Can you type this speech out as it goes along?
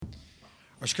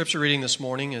Our scripture reading this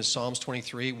morning is Psalms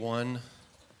 23, 1.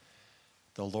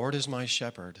 The Lord is my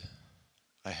shepherd.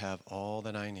 I have all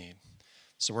that I need.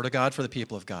 It's the word of God for the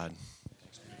people of God.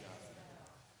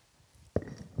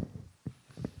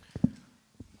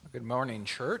 Good morning,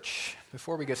 church.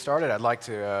 Before we get started, I'd like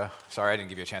to, sorry, I didn't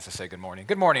give you a chance to say good morning.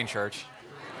 Good morning, church.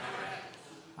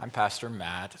 I'm Pastor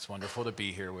Matt. It's wonderful to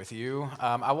be here with you.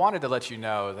 I wanted to let you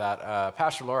know that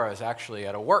Pastor Laura is actually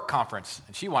at a work conference,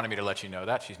 and she wanted me to let you know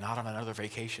that. She's not on another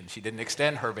vacation. She didn't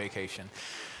extend her vacation.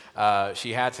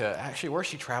 She had to, actually, where's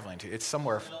she traveling to? It's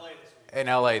somewhere in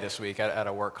LA this week at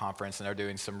a work conference, and they're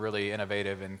doing some really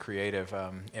innovative and creative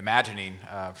imagining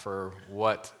for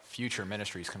what future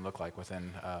ministries can look like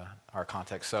within our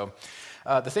context. So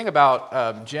the thing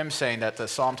about Jim saying that the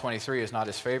Psalm 23 is not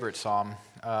his favorite psalm,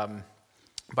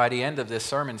 by the end of this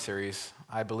sermon series,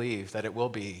 I believe that it will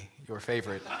be your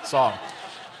favorite psalm.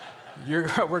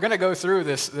 We're going to go through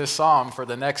this psalm for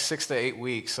the next 6 to 8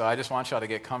 weeks, so I just want y'all to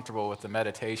get comfortable with the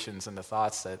meditations and the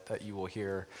thoughts that you will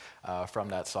hear from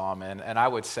that psalm. And I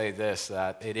would say this,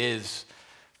 that it is,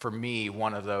 for me,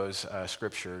 one of those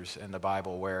scriptures in the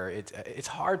Bible where it's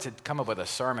hard to come up with a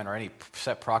sermon or any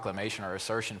set proclamation or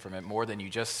assertion from it more than you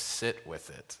just sit with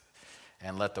it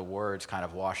and let the words kind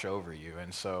of wash over you.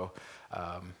 And so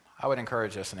I would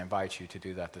encourage us and invite you to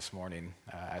do that this morning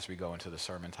as we go into the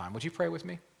sermon time. Would you pray with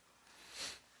me?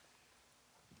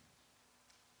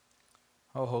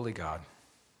 Oh, holy God.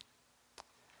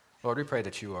 Lord, we pray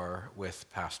that you are with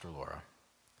Pastor Laura,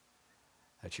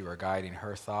 that you are guiding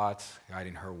her thoughts,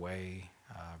 guiding her way,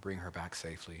 bring her back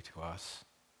safely to us.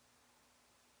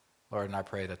 Lord, and I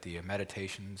pray that the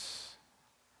meditations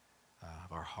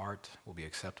of our heart will be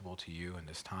acceptable to you in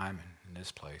this time and in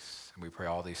this place. And we pray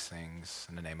all these things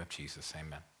in the name of Jesus.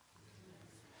 Amen.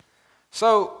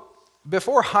 So,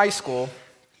 before high school,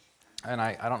 and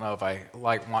I don't know if I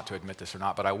want to admit this or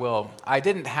not, but I will, I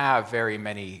didn't have very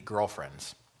many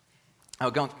girlfriends. Oh,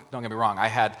 don't get me wrong, I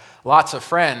had lots of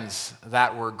friends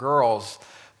that were girls,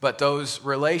 but those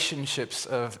relationships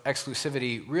of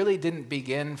exclusivity really didn't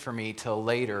begin for me till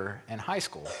later in high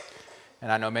school.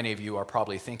 And I know many of you are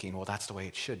probably thinking, well, that's the way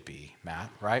it should be,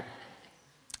 Matt, right?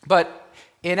 But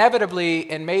inevitably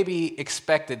and maybe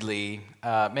expectedly,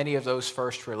 many of those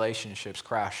first relationships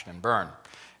crashed and burned.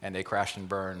 And they crashed and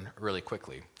burned really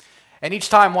quickly. And each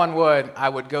time I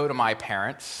would go to my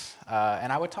parents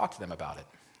and I would talk to them about it.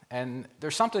 And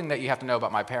there's something that you have to know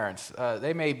about my parents.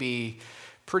 They may be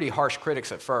pretty harsh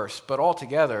critics at first, but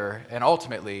altogether and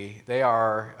ultimately, they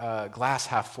are glass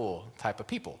half full type of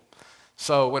people.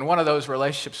 So when one of those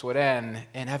relationships would end,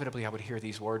 inevitably I would hear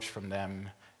these words from them,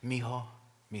 mijo,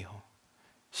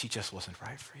 she just wasn't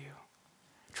right for you.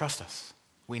 Trust us,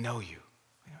 we know you.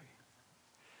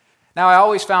 Now, I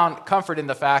always found comfort in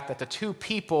the fact that the two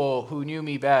people who knew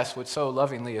me best would so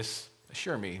lovingly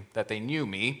assure me that they knew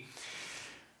me.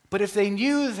 But if they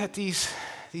knew that these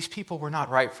people were not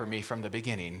right for me from the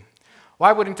beginning,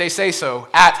 why wouldn't they say so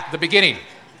at the beginning?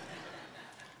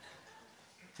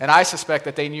 And I suspect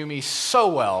that they knew me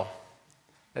so well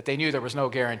that they knew there was no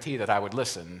guarantee that I would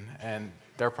listen. And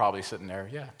they're probably sitting there,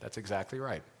 yeah, that's exactly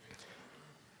right.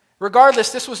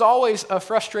 Regardless, this was always a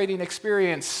frustrating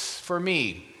experience for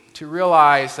me to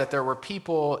realize that there were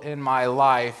people in my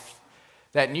life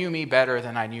that knew me better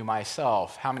than I knew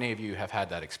myself. How many of you have had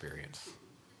that experience?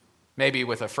 Maybe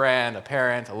with a friend, a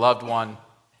parent, a loved one.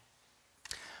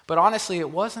 But honestly, it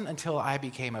wasn't until I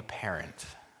became a parent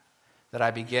that I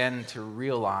began to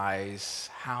realize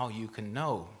how you can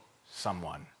know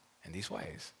someone in these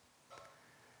ways.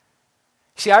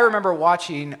 See, I remember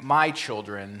watching my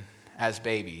children as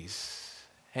babies,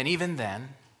 and even then,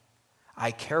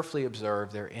 I carefully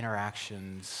observed their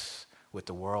interactions with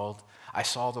the world. I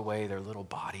saw the way their little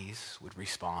bodies would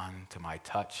respond to my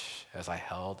touch as I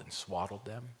held and swaddled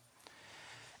them.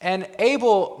 And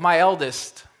Abel, my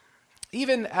eldest,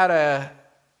 even as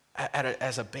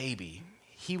a baby,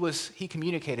 he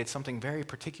communicated something very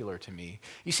particular to me.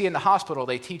 You see, in the hospital,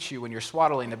 they teach you when you're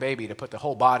swaddling the baby to put the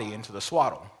whole body into the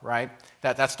swaddle, right?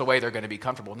 That's the way they're going to be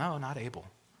comfortable. No, not Abel.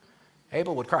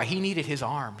 Abel would cry. He needed his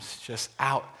arms just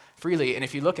out freely. And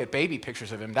if you look at baby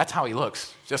pictures of him, that's how he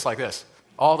looks, just like this,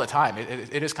 all the time.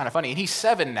 It is kind of funny. And he's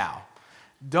 7 now.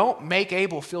 Don't make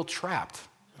Abel feel trapped,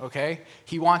 okay?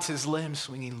 He wants his limbs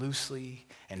swinging loosely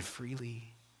and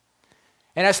freely.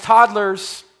 And as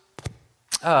toddlers,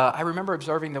 I remember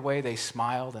observing the way they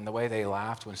smiled and the way they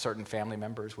laughed when certain family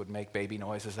members would make baby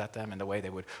noises at them and the way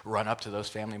they would run up to those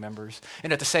family members.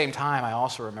 And at the same time, I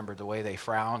also remembered the way they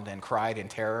frowned and cried in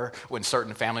terror when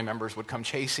certain family members would come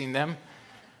chasing them.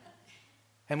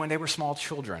 And when they were small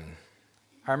children,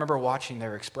 I remember watching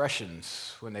their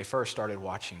expressions when they first started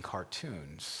watching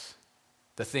cartoons.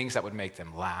 The things that would make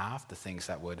them laugh, the things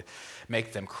that would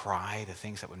make them cry, the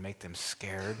things that would make them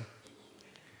scared.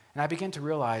 And I began to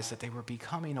realize that they were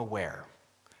becoming aware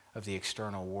of the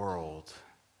external world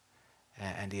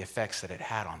and the effects that it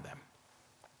had on them.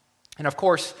 And of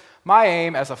course, my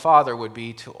aim as a father would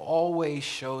be to always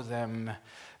show them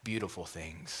beautiful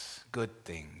things, good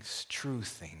things, true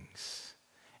things.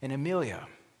 And Amelia,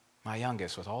 my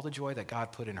youngest, with all the joy that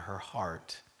God put in her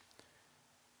heart,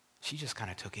 she just kind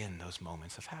of took in those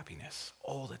moments of happiness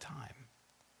all the time.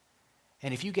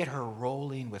 And if you get her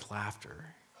rolling with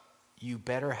laughter, you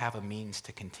better have a means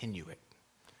to continue it.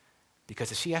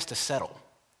 Because if she has to settle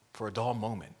for a dull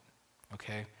moment,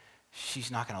 okay, she's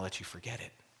not going to let you forget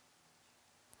it.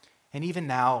 And even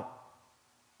now,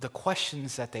 the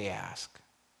questions that they ask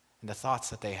and the thoughts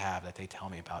that they have that they tell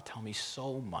me about tell me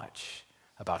so much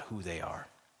about who they are.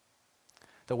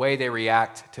 The way they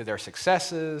react to their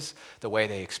successes, the way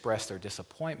they express their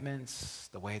disappointments,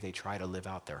 the way they try to live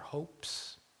out their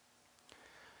hopes.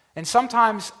 And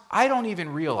sometimes I don't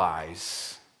even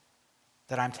realize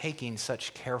that I'm taking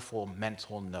such careful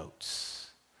mental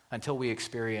notes until we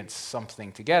experience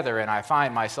something together and I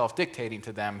find myself dictating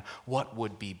to them what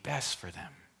would be best for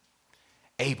them.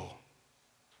 Abel,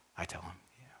 I tell him,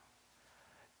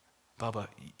 Bubba,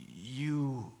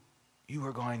 you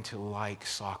are going to like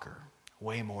soccer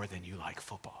way more than you like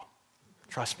football.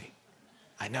 Trust me,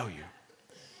 I know you.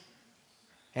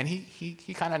 And he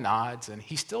kind of nods, and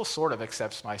he still sort of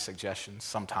accepts my suggestions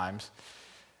sometimes.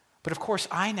 But of course,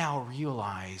 I now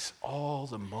realize all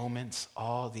the moments,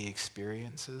 all the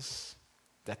experiences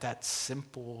that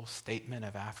simple statement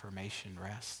of affirmation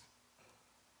rests.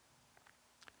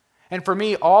 And for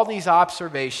me, all these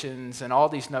observations and all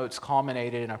these notes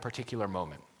culminated in a particular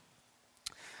moment.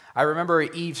 I remember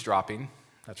eavesdropping.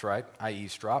 That's right, I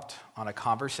eavesdropped on a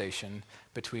conversation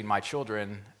between my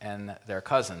children and their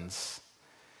cousins.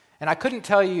 And I couldn't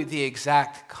tell you the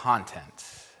exact content,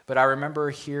 but I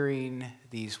remember hearing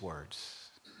these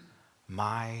words,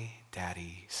 "My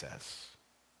daddy says,"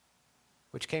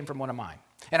 which came from one of mine.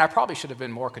 And I probably should have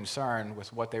been more concerned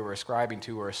with what they were ascribing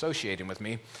to or associating with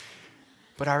me,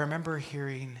 but I remember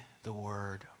hearing the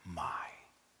word "my."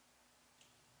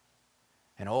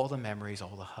 And all the memories,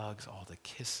 all the hugs, all the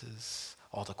kisses,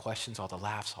 all the questions, all the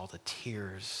laughs, all the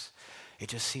tears, it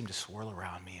just seemed to swirl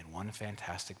around me in one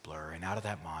fantastic blur. And out of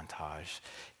that montage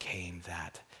came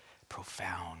that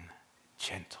profound,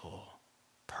 gentle,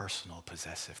 personal,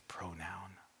 possessive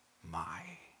pronoun,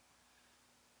 "my."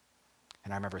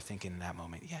 And I remember thinking in that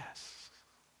moment, yes,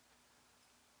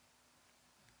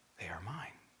 they are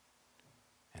mine,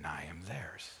 and I am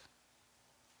theirs.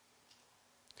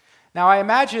 Now I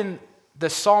imagine the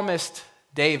psalmist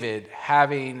David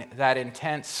having that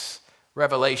intense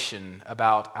revelation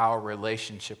about our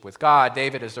relationship with God.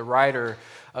 David is the writer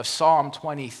of Psalm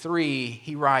 23.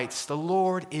 He writes, "The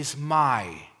Lord is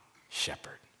my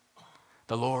shepherd.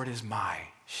 The Lord is my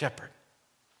shepherd."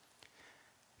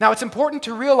 Now, it's important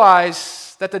to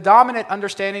realize that the dominant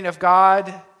understanding of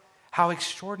God, how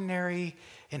extraordinary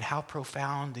and how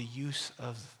profound the use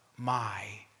of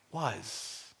 "my"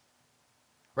 was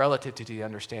relative to the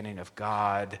understanding of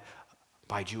God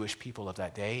by Jewish people of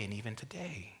that day and even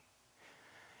today.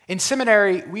 In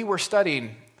seminary, we were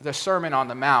studying the Sermon on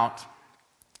the Mount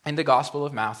in the Gospel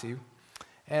of Matthew,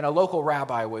 and a local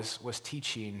rabbi was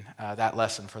teaching that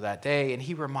lesson for that day, and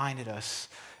he reminded us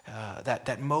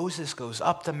that Moses goes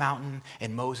up the mountain,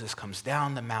 and Moses comes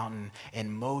down the mountain,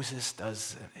 and Moses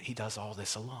does all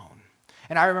this alone.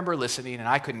 And I remember listening, and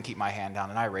I couldn't keep my hand down,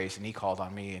 and I raised, and he called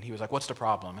on me, and he was like, "What's the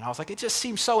problem?" And I was like, "It just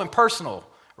seems so impersonal,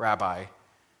 Rabbi."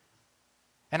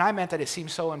 And I meant that it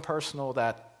seemed so impersonal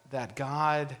that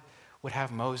God would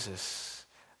have Moses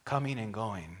coming and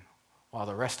going while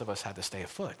the rest of us had to stay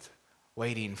afoot,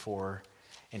 waiting for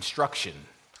instruction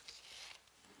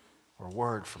or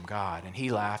word from God. And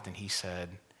he laughed and he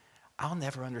said, "I'll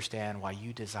never understand why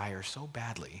you desire so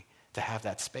badly to have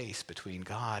that space between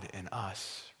God and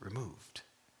us removed."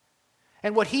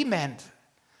 And what he meant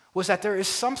was that there is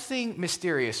something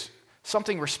mysterious,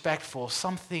 something respectful,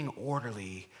 something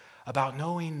orderly about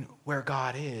knowing where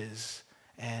God is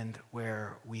and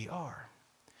where we are.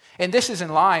 And this is in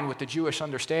line with the Jewish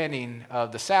understanding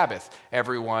of the Sabbath,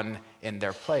 everyone in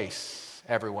their place,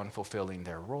 everyone fulfilling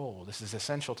their role. This is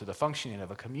essential to the functioning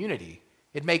of a community.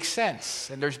 It makes sense,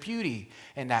 and there's beauty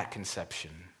in that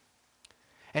conception.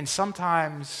 And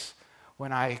sometimes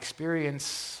when I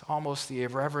experience almost the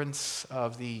irreverence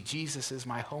of the "Jesus is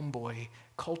my homeboy"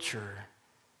 culture,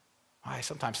 I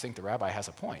sometimes think the rabbi has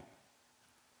a point.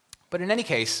 But in any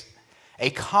case,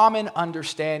 a common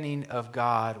understanding of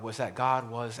God was that God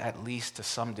was at least to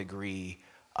some degree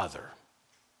other.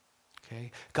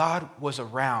 Okay? God was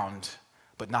around,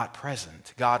 but not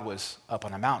present. God was up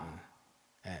on a mountain,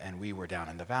 and we were down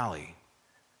in the valley.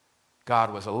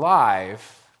 God was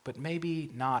alive, but maybe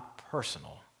not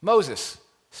personal. Moses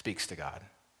speaks to God.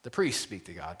 The priests speak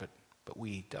to God, but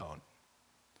we don't.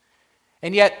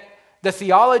 And yet, the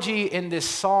theology in this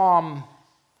psalm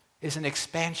is an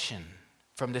expansion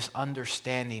from this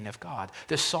understanding of God.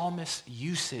 The psalmist's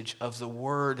usage of the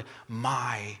word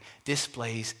my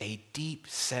displays a deep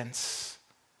sense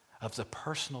of the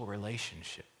personal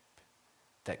relationship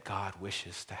that God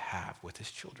wishes to have with his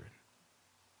children.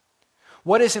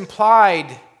 What is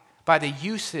implied by the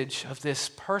usage of this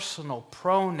personal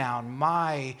pronoun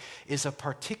my is a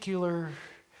particular,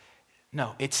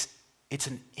 it's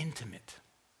an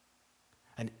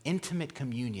intimate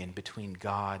communion between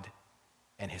God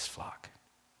and his flock.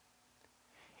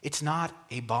 It's not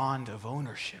a bond of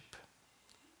ownership,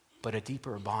 but a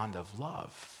deeper bond of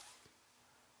love,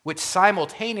 which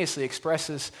simultaneously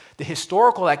expresses the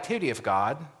historical activity of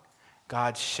God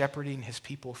shepherding his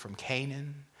people from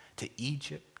Canaan to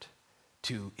Egypt,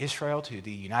 to Israel, to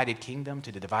the United Kingdom,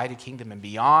 to the divided kingdom and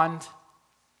beyond,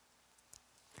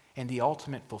 and the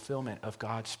ultimate fulfillment of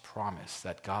God's promise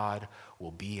that God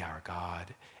will be our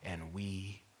God and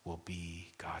we will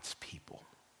be God's people.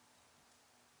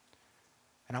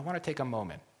 And I want to take a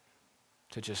moment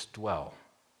to just dwell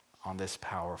on this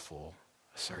powerful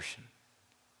assertion,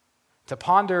 to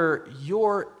ponder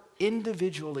your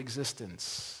individual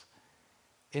existence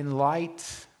in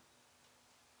light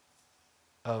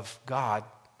of God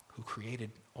who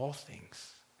created all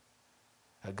things,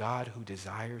 a God who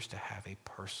desires to have a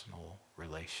personal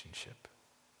relationship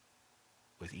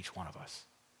with each one of us.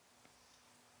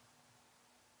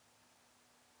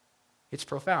 It's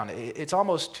profound. It's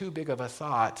almost too big of a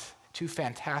thought, too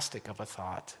fantastic of a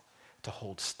thought to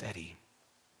hold steady.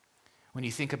 When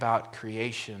you think about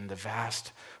creation, the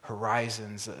vast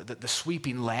horizons, the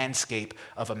sweeping landscape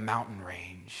of a mountain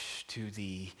range, to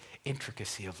the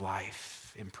intricacy of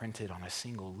life imprinted on a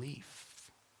single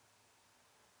leaf,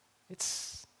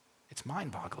 it's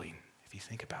mind-boggling if you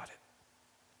think about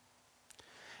it.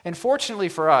 And fortunately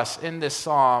for us, in this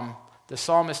psalm, the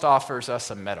psalmist offers us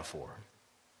a metaphor.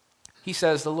 He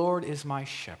says, "The Lord is my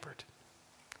shepherd."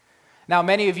 Now,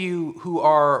 many of you who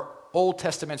are Old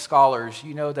Testament scholars,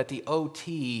 you know that the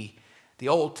OT, the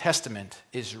Old Testament,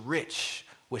 is rich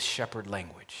with shepherd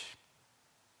language.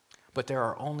 But there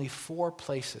are only 4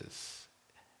 places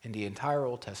in the entire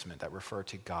Old Testament that refer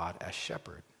to God as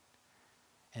shepherd.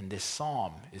 And this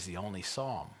psalm is the only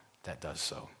psalm that does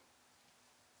so.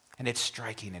 And it's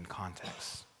striking in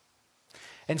context.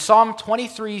 And Psalm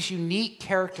 23's unique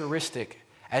characteristic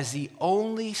as the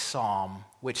only psalm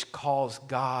which calls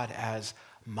God as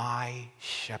my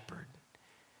shepherd,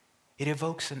 it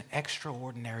evokes an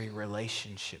extraordinary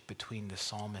relationship between the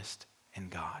psalmist and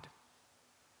God.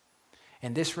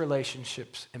 And this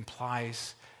relationship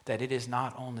implies that it is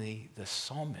not only the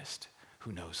psalmist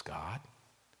who knows God,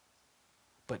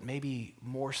 but maybe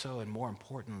more so and more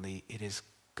importantly, it is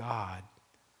God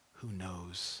who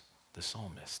knows the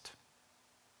psalmist.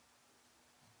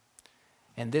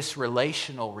 And this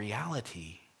relational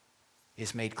reality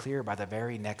is made clear by the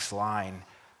very next line,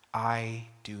 I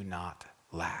do not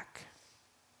lack.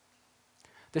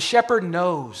 The shepherd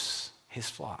knows his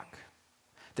flock.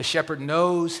 The shepherd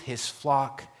knows his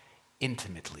flock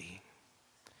intimately.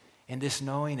 And this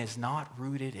knowing is not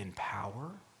rooted in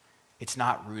power. It's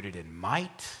not rooted in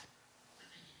might,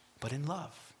 but in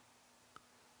love.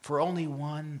 For only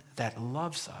one that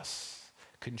loves us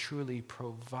can truly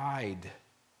provide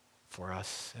for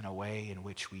us in a way in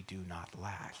which we do not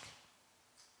lack.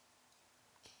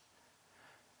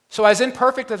 So as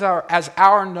imperfect as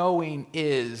our knowing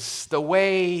is, the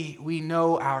way we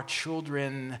know our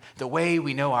children, the way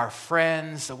we know our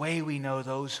friends, the way we know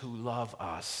those who love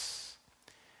us,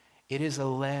 it is a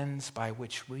lens by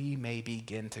which we may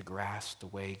begin to grasp the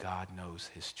way God knows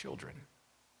his children,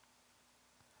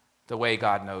 the way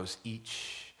God knows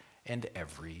each and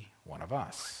every one of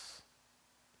us.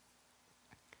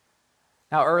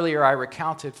 Now, earlier I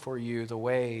recounted for you the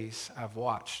ways I've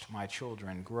watched my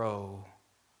children grow,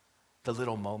 the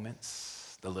little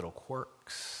moments, the little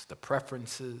quirks, the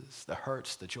preferences, the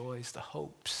hurts, the joys, the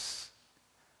hopes.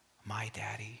 My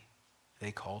daddy,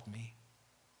 they called me.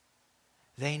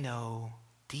 They know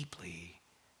deeply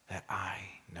that I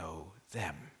know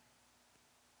them.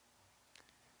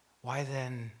 Why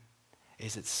then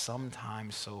is it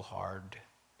sometimes so hard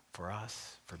for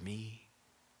us, for me,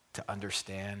 to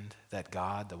understand that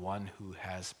God, the one who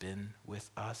has been with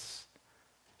us,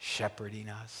 shepherding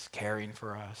us, caring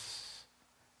for us,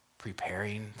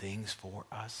 preparing things for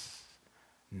us,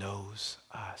 knows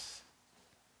us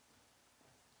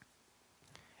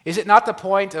Is it not the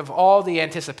point of all the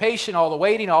anticipation, all the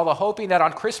waiting, all the hoping that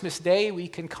on Christmas Day we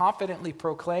can confidently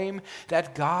proclaim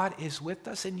that God is with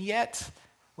us? And yet,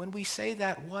 when we say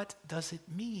that, what does it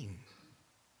mean?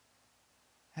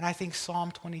 And I think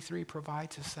Psalm 23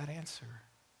 provides us that answer.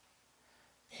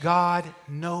 God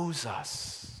knows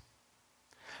us.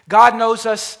 God knows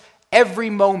us every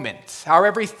moment, our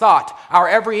every thought, our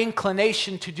every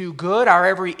inclination to do good, our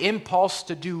every impulse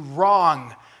to do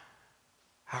wrong,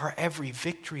 our every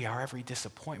victory, our every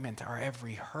disappointment, our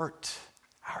every hurt,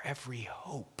 our every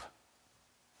hope.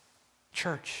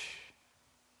 Church,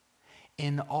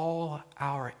 in all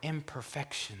our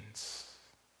imperfections,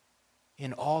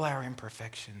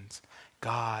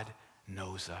 God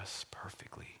knows us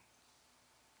perfectly.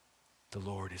 The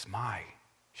Lord is my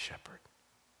shepherd.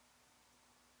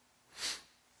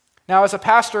 Now, as a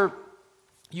pastor,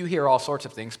 you hear all sorts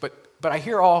of things, but I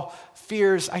hear all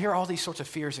these sorts of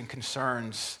fears and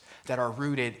concerns that are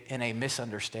rooted in a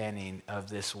misunderstanding of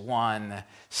this one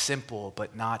simple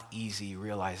but not easy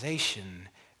realization: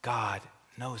 God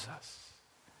knows us.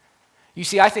 You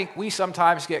see, I think we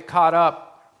sometimes get caught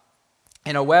up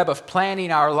in a web of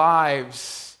planning our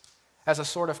lives as a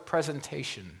sort of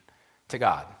presentation to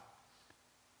God.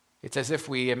 It's as if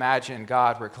we imagine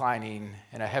God reclining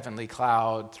in a heavenly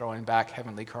cloud, throwing back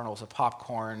heavenly kernels of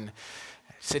popcorn,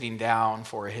 sitting down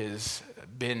for his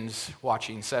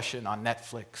binge-watching session on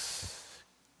Netflix.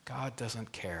 God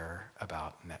doesn't care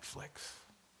about Netflix.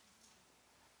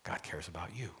 God cares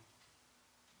about you.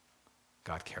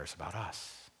 God cares about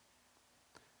us.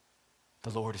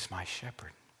 The Lord is my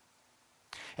shepherd.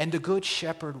 And the good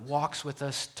shepherd walks with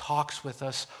us, talks with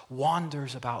us,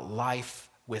 wanders about life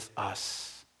with us.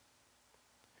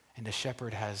 And the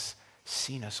shepherd has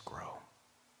seen us grow,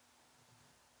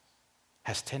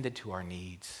 has tended to our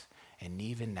needs, and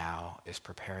even now is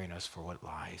preparing us for what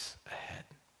lies ahead.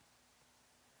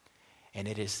 And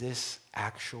it is this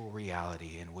actual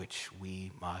reality in which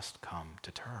we must come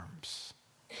to terms.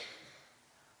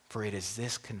 For it is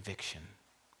this conviction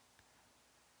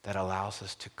that allows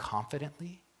us to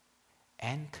confidently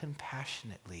and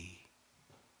compassionately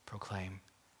proclaim,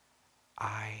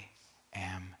 I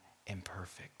am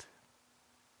imperfect.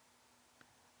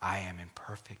 I am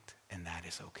imperfect, and that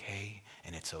is okay,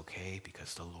 and it's okay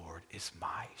because the Lord is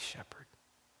my shepherd.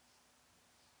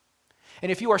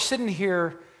 And if you are sitting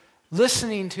here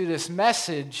listening to this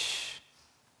message,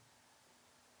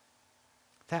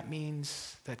 that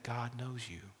means that God knows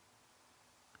you,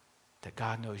 that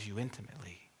God knows you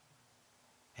intimately,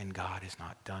 and God is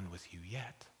not done with you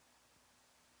yet.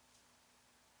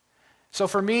 So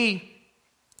for me,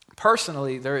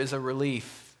 personally, there is a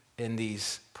relief in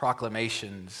these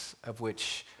proclamations of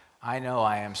which I know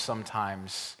I am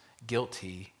sometimes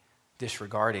guilty,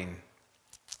 disregarding.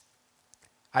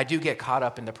 I do get caught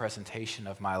up in the presentation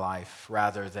of my life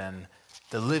rather than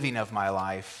the living of my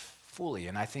life fully.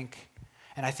 And I think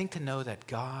to know that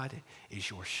God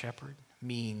is your shepherd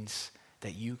means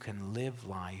that you can live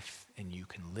life and you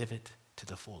can live it to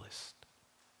the fullest.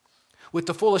 With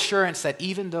the full assurance that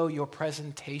even though your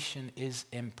presentation is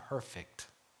imperfect,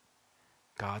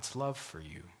 God's love for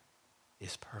you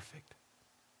is perfect.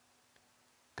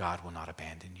 God will not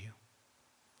abandon you.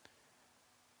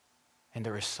 And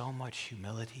there is so much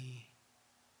humility,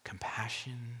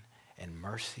 compassion, and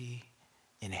mercy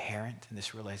inherent in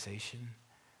this realization.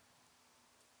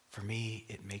 For me,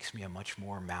 it makes me a much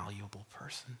more malleable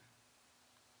person.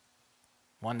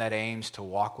 One that aims to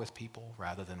walk with people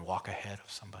rather than walk ahead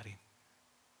of somebody.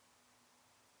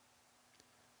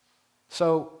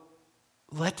 So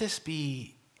let this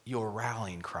be your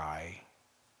rallying cry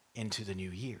into the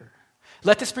new year.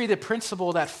 Let this be the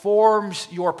principle that forms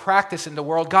your practice in the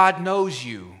world. God knows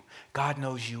you. God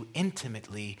knows you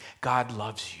intimately. God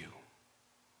loves you.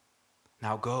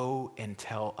 Now go and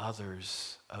tell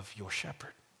others of your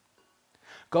shepherd.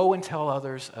 Go and tell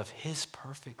others of his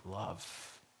perfect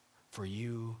love for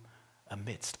you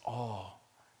amidst all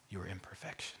your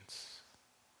imperfections.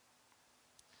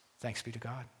 Thanks be to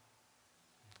God.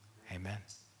 Amen.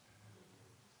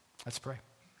 Let's pray.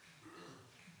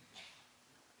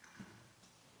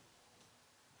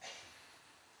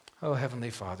 Oh, Heavenly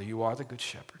Father, you are the Good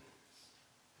Shepherd.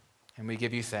 And we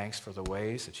give you thanks for the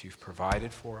ways that you've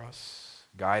provided for us,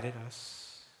 guided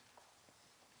us,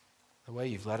 the way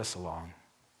you've led us along.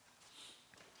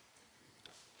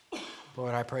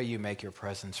 Lord, I pray you make your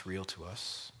presence real to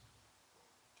us,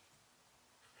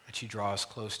 that you draw us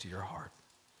close to your heart,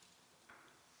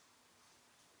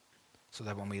 so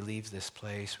that when we leave this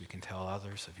place, we can tell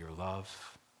others of your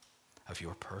love, of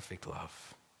your perfect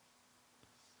love.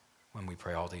 When we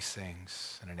pray all these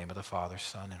things, in the name of the Father,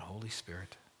 Son, and Holy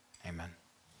Spirit, amen.